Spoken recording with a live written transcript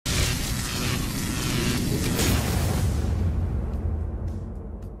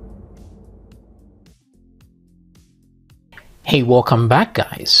Hey, welcome back,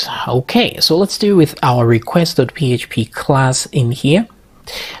 guys. Okay, so let's do with our request.php class in here.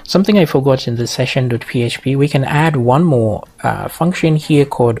 Something I forgot in the session.php, we can add one more function here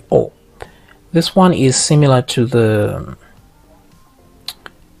called O. This one is similar to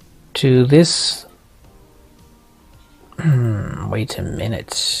this. Wait a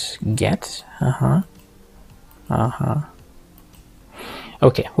minute. Get.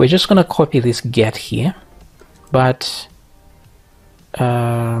 Okay, we're just gonna copy this get here, but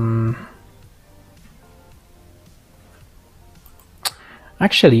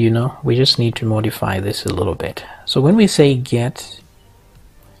actually, we just need to modify this a little bit. So when we say get,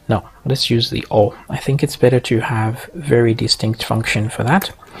 no, let's use the O. I think it's better to have very distinct function for that.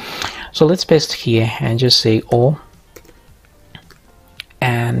 So let's paste here and just say O,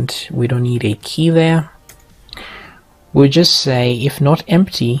 and we don't need a key there. We'll just say if not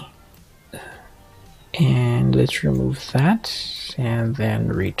empty, and let's remove that and then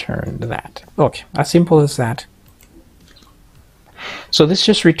return that. Okay, as simple as that. So this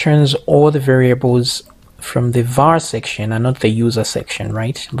just returns all the variables from the var section and not the user section,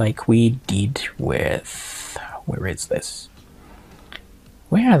 right? Like we did with, where is this?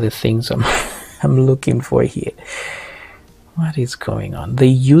 Where are the things I'm looking for here? What is going on? The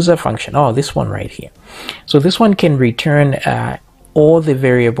user function. Oh, this one right here. So this one can return all the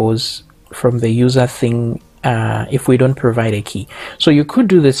variables from the user thing if we don't provide a key. So you could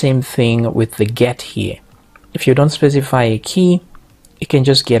do the same thing with the get here. If you don't specify a key, it can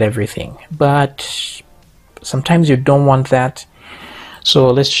just get everything. But sometimes you don't want that. So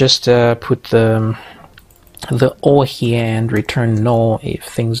let's just put the O here and return no if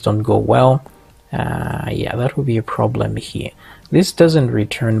things don't go well. Yeah, that would be a problem here. This doesn't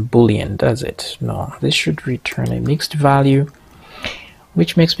return Boolean, does it? No, this should return a mixed value,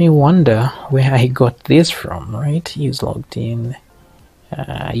 which makes me wonder where I got this from, right? He's logged in.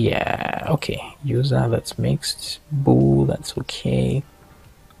 Yeah, okay. User, that's mixed. Bool, that's okay.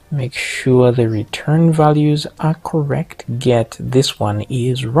 Make sure the return values are correct. Get, this one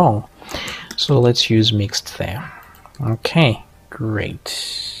is wrong. So let's use mixed there. Okay,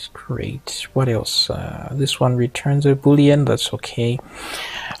 great. Great. What else? This one returns a Boolean. That's okay.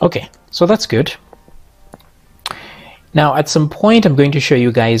 Okay, so that's good. Now, at some point, I'm going to show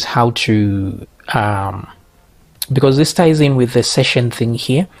you guys how to, because this ties in with the session thing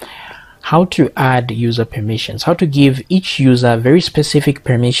here, how to add user permissions, how to give each user very specific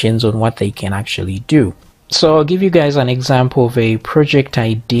permissions on what they can actually do. So I'll give you guys an example of a project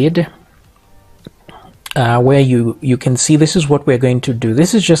I did. Where you can see this is what we're going to do.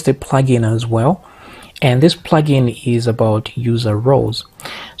 This is just a plugin as well, and this plugin is about user roles.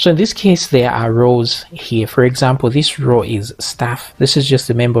 So in this case, there are roles here. For example, this row is staff. This is just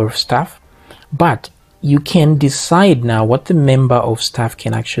a member of staff, but you can decide now what the member of staff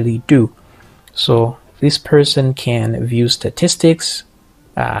can actually do. So this person can view statistics.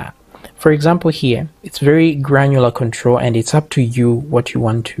 For example, here it's very granular control, and it's up to you what you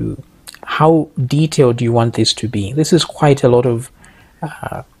want to, how detailed do you want this to be. This is quite a lot of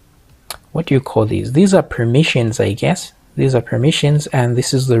what do you call these? These are permissions, I guess. These are permissions, and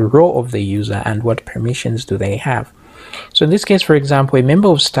this is the role of the user and what permissions do they have. So in this case, for example, a member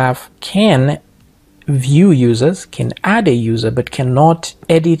of staff can view users, can add a user, but cannot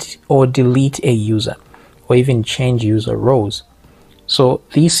edit or delete a user or even change user roles. So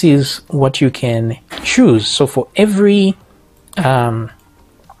this is what you can choose. So for every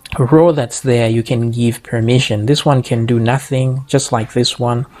row that's there, you can give permission. This one can do nothing, just like this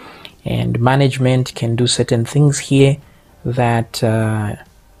one, and management can do certain things here that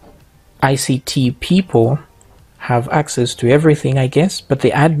ICT people have access to everything, I guess, but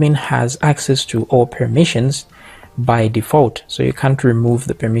the admin has access to all permissions by default, so you can't remove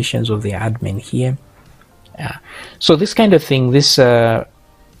the permissions of the admin here. So this kind of thing, this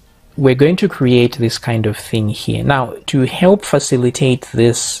we're going to create this kind of thing here. Now, to help facilitate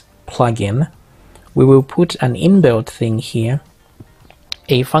this plugin, we will put an inbuilt thing here,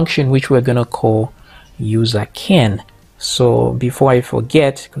 a function which we're going to call user can. So before I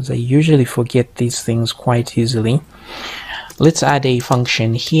forget, because I usually forget these things quite easily, let's add a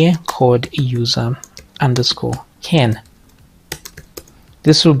function here called user underscore can.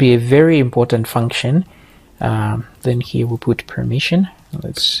 This will be a very important function. Then here we'll put permission.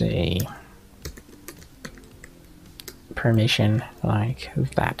 Let's say permission like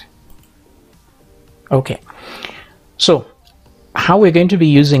that. Okay, so how we're going to be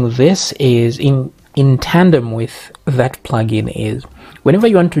using this is in tandem with that plugin is whenever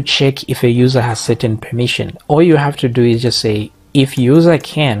you want to check if a user has certain permission, all you have to do is just say if user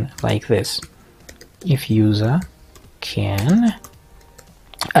can, like this, if user can,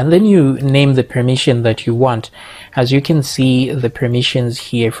 and then you name the permission that you want. As you can see, the permissions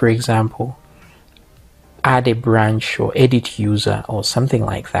here, for example, add a branch or edit user or something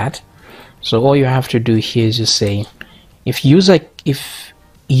like that. So all you have to do here is just say if user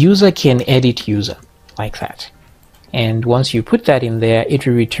can edit user, like that. And once you put that in there, it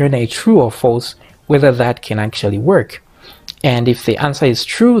will return a true or false whether that can actually work. And if the answer is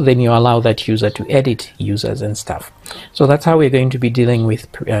true, then you allow that user to edit users and stuff. So that's how we're going to be dealing with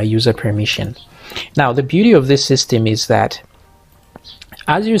user permission. Now, the beauty of this system is that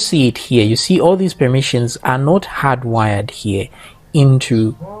as you see it here, you see all these permissions are not hardwired here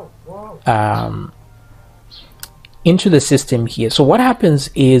into the system here. So what happens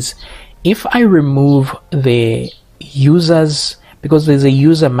is if I remove the users, because there's a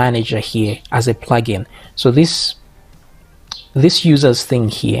user manager here as a plugin, so this users thing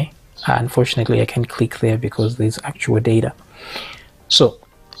here, unfortunately I can't click there because there's actual data. So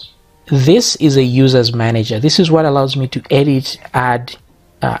this is a users manager. This is what allows me to edit, add,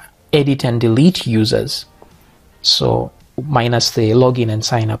 edit and delete users. So minus the login and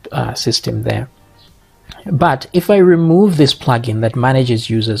sign up system there. But if I remove this plugin that manages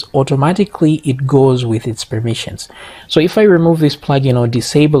users, automatically it goes with its permissions. So if I remove this plugin or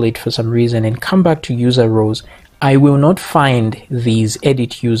disable it for some reason and come back to user rows, I will not find these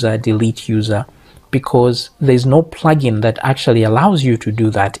edit user, delete user, because there's no plugin that actually allows you to do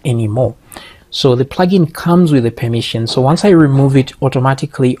that anymore. So the plugin comes with a permission. So once I remove it,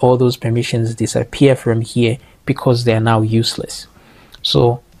 automatically all those permissions disappear from here because they are now useless.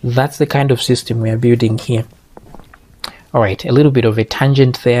 So that's the kind of system we are building here. All right, a little bit of a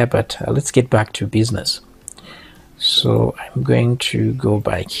tangent there, but let's get back to business. So I'm going to go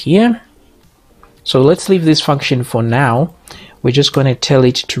back here. So let's leave this function for now. We're just going to tell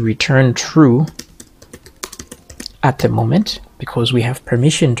it to return true at the moment because we have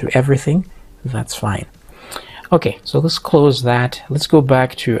permission to everything. That's fine. Okay, so let's close that. Let's go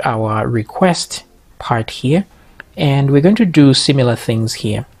back to our request part here, and we're going to do similar things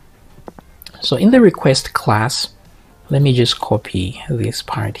here. So in the request class, let me just copy this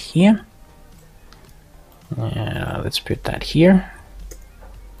part here. Let's put that here.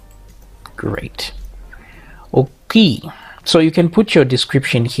 Great. Okay, so you can put your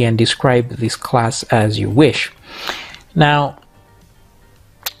description here and describe this class as you wish. Now,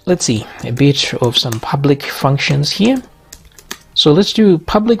 let's see a bit of some public functions here. So let's do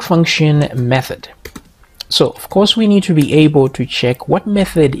public function method. So of course we need to be able to check what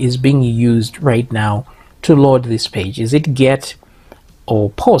method is being used right now to load this page. Is it get or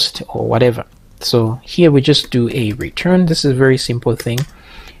post or whatever? So here we just do a return. This is a very simple thing.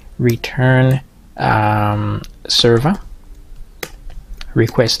 Return server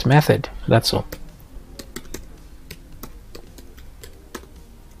request method. That's all.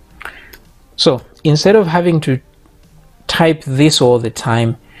 So instead of having to type this all the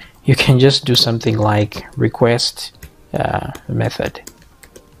time, you can just do something like request method,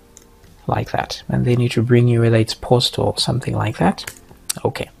 like that, and they need to bring you whether it's post or something like that.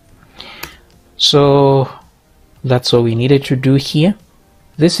 Okay, so that's all we needed to do here.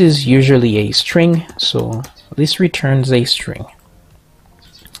 This is usually a string, so this returns a string.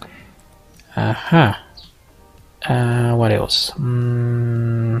 What else?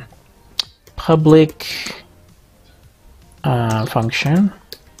 Public function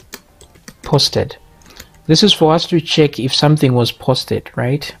posted. This is for us to check if something was posted,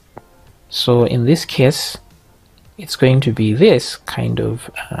 right? So in this case, it's going to be this kind of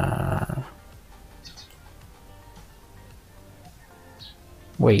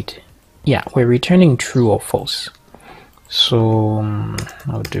wait, yeah, we're returning true or false. So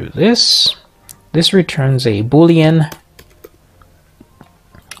I'll do this. This returns a boolean,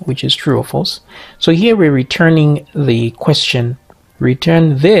 which is true or false. So here we're returning the question,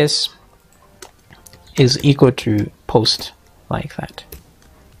 return this is equal to post, like that.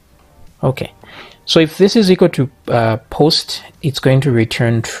 Okay, so if this is equal to post, it's going to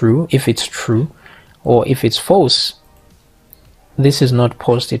return true if it's true, or if it's false, this is not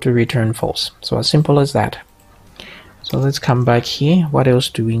post, it will return false. So as simple as that. So let's come back here. What else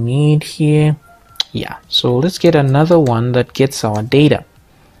do we need here? Yeah, so let's get another one that gets our data.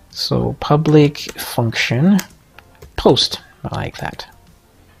 So public function post, like that.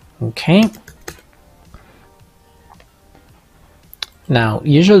 Okay. Now,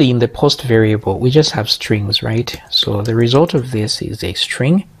 usually in the post variable, we just have strings, right? So the result of this is a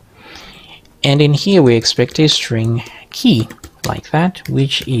string. And in here, we expect a string key, like that,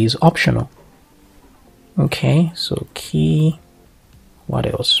 which is optional. Okay, so key, what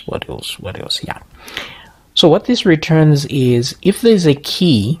else? Yeah. So what this returns is if there's a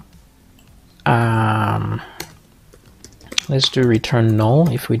key, let's do return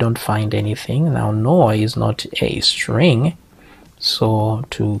null if we don't find anything. Now null is not a string, so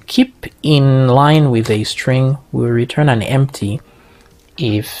to keep in line with a string, we'll return an empty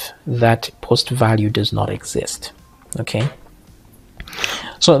if that post value does not exist. Okay,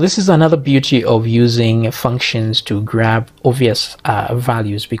 so this is another beauty of using functions to grab obvious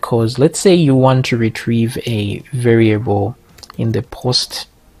values, because let's say you want to retrieve a variable in the post,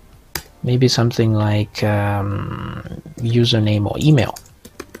 maybe something like username or email,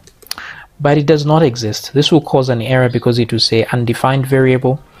 but it does not exist. This will cause an error because it will say undefined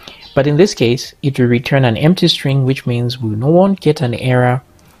variable, but in this case it will return an empty string, which means we won't get an error,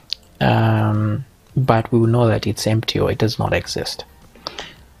 but we will know that it's empty or it does not exist.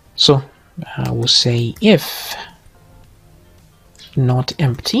 So we'll say if not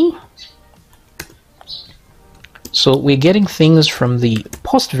empty. So we're getting things from the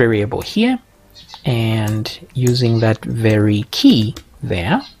post variable here and using that very key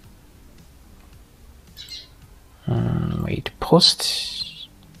there. Wait, post.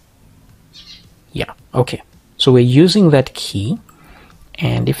 Yeah, okay. So we're using that key,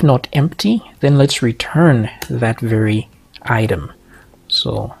 and if not empty, then let's return that very item.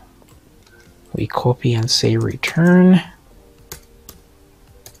 So we copy and say return.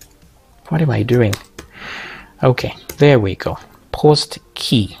 What am I doing? Okay, there we go. Post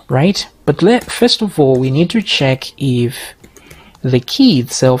key, right? But first of all, we need to check if the key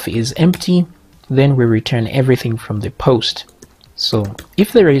itself is empty, then we return everything from the post. So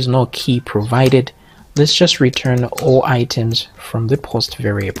if there is no key provided, let's just return all items from the post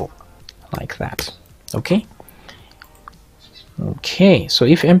variable, like that. Okay? Okay, so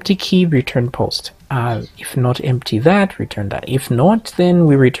if empty key, return post. If not empty that, return that. If not, then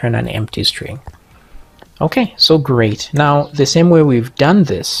we return an empty string. Okay, so great. Now, the same way we've done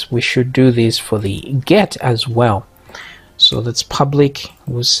this, we should do this for the get as well. So that's public,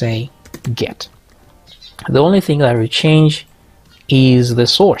 we'll say get. The only thing that will change is the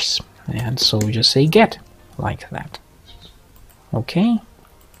source. And so we just say get, like that. Okay,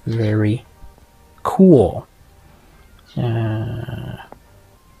 very cool.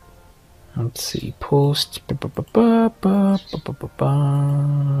 Let's see, post.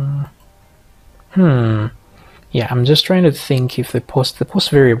 Yeah, I'm just trying to think if the post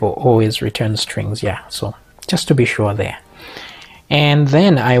variable always returns strings. Yeah, so just to be sure there. And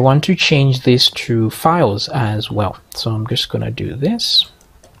then I want to change this to files as well. So I'm just gonna do this.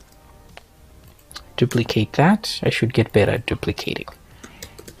 Duplicate that. I should get better at duplicating.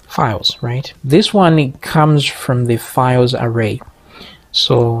 Files, right? This one comes from the files array.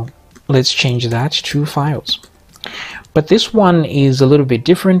 So let's change that to files. But this one is a little bit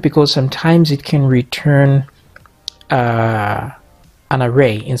different because sometimes it can return an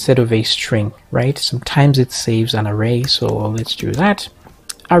array instead of a string, right? Sometimes it saves an array, so let's do that.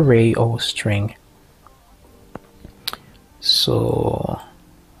 Array or string. So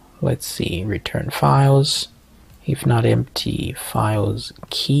let's see, return files. If not empty, files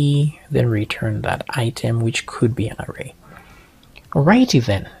key, then return that item, which could be an array. Alrighty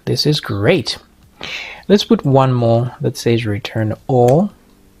then, this is great. Let's put one more that says return all.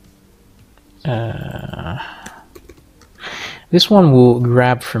 This one will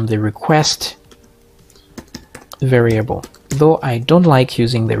grab from the request variable, though I don't like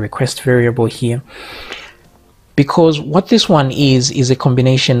using the request variable here, because what this one is a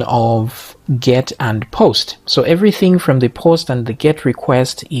combination of get and post. So everything from the post and the get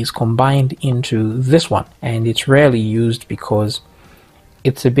request is combined into this one, and it's rarely used because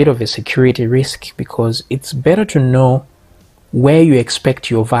it's a bit of a security risk, because it's better to know where you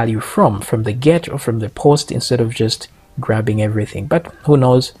expect your value from the get or from the post, instead of just grabbing everything. But who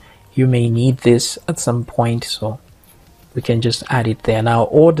knows, you may need this at some point, so we can just add it there. Now,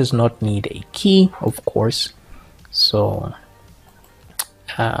 or does not need a key, of course, so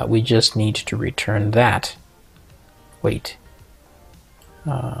we just need to return that. Wait,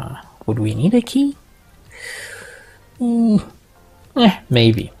 would we need a key?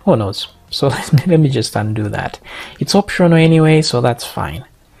 Maybe, who knows. So let me just undo that. It's optional anyway, so that's fine.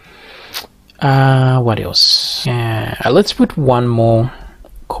 What else? Let's put one more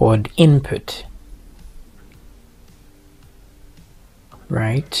called input.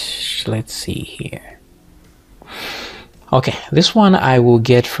 Right, let's see here. Okay, this one I will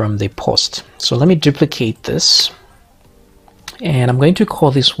get from the post. So let me duplicate this, and I'm going to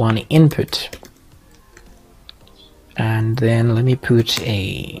call this one input. And then let me put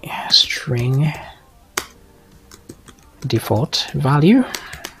a string default value.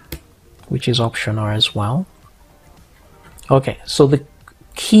 which is optional as well. Okay, so the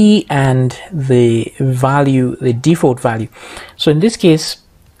key and the value, the default value. So in this case,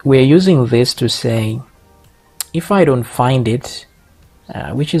 we're using this to say, if I don't find it,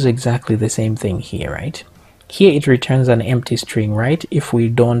 which is exactly the same thing here, right? Here it returns an empty string, right? If we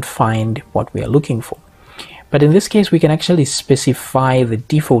don't find what we are looking for. But in this case, we can actually specify the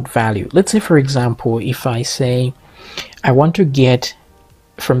default value. Let's say, for example, if I say, I want to get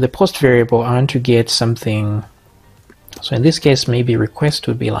from the post variable, I want to get something. So in this case, maybe request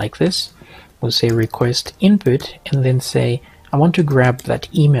would be like this. We'll say request input and then say, I want to grab that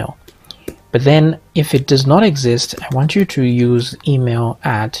email. But then if it does not exist, I want you to use email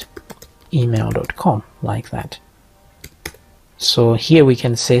at email.com like that. So here we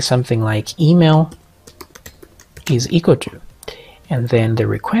can say something like email is equal to, and then the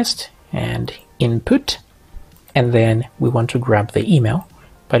request and input, and then we want to grab the email.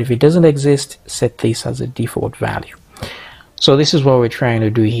 But if it doesn't exist, set this as a default value. So this is what we're trying to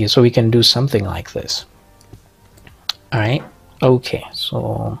do here. So we can do something like this. All right. Okay.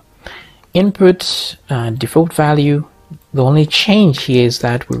 So input default value. The only change here is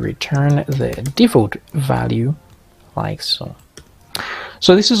that we return the default value like so.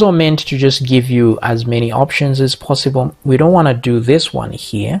 So this is all meant to just give you as many options as possible. We don't want to do this one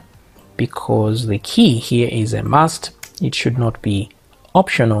here because the key here is a must. It should not be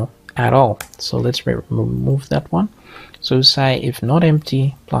optional at all. So let's remove that one. So say if not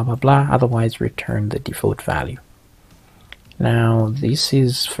empty, blah, blah, blah, otherwise return the default value. Now this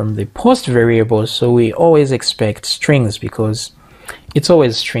is from the post variable, so we always expect strings because it's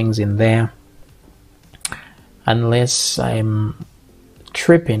always strings in there, unless I'm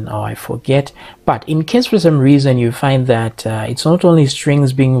tripping or I forget. But in case for some reason you find that it's not only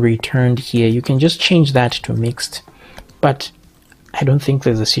strings being returned here, you can just change that to mixed. But I don't think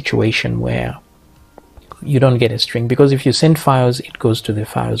there's a situation where you don't get a string, because if you send files, it goes to the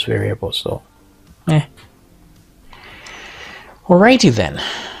files variable. So alrighty then.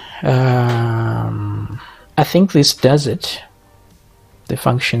 I think this does it. The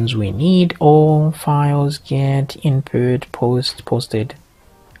functions we need: all, files, get, input, post, posted.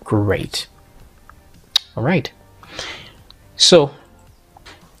 Great. All right. So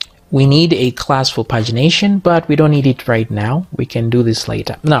we need a class for pagination, but we don't need it right now. We can do this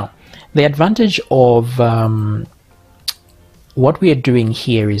later. Now, the advantage of what we are doing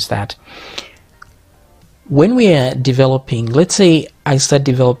here is that when we are developing, let's say I start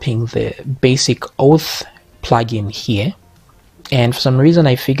developing the basic auth plugin here, and for some reason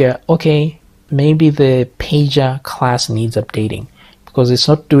I figure, okay, maybe the pager class needs updating because it's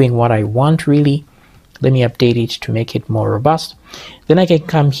not doing what I want really. Let me update it to make it more robust. Then I can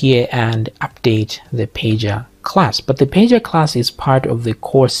come here and update the pager class. But the pager class is part of the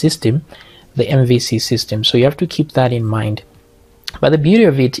core system, the MVC system. So you have to keep that in mind. But the beauty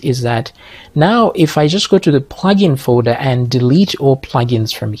of it is that now if I just go to the plugin folder and delete all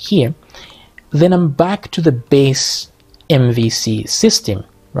plugins from here, then I'm back to the base MVC system,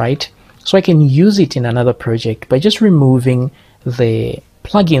 right? So I can use it in another project by just removing the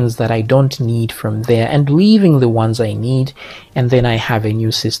plugins that I don't need from there and leaving the ones I need, and then I have a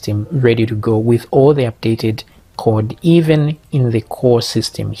new system ready to go with all the updated code, even in the core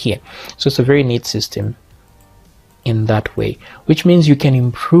system here. So it's a very neat system in that way, which means you can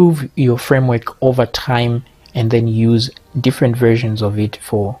improve your framework over time and then use different versions of it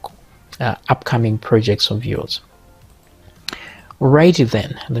for upcoming projects of yours. Alrighty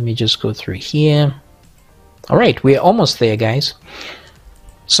then, let me just go through here. All right, we're almost there, guys.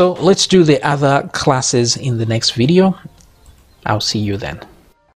 So let's do the other classes in the next video. I'll see you then.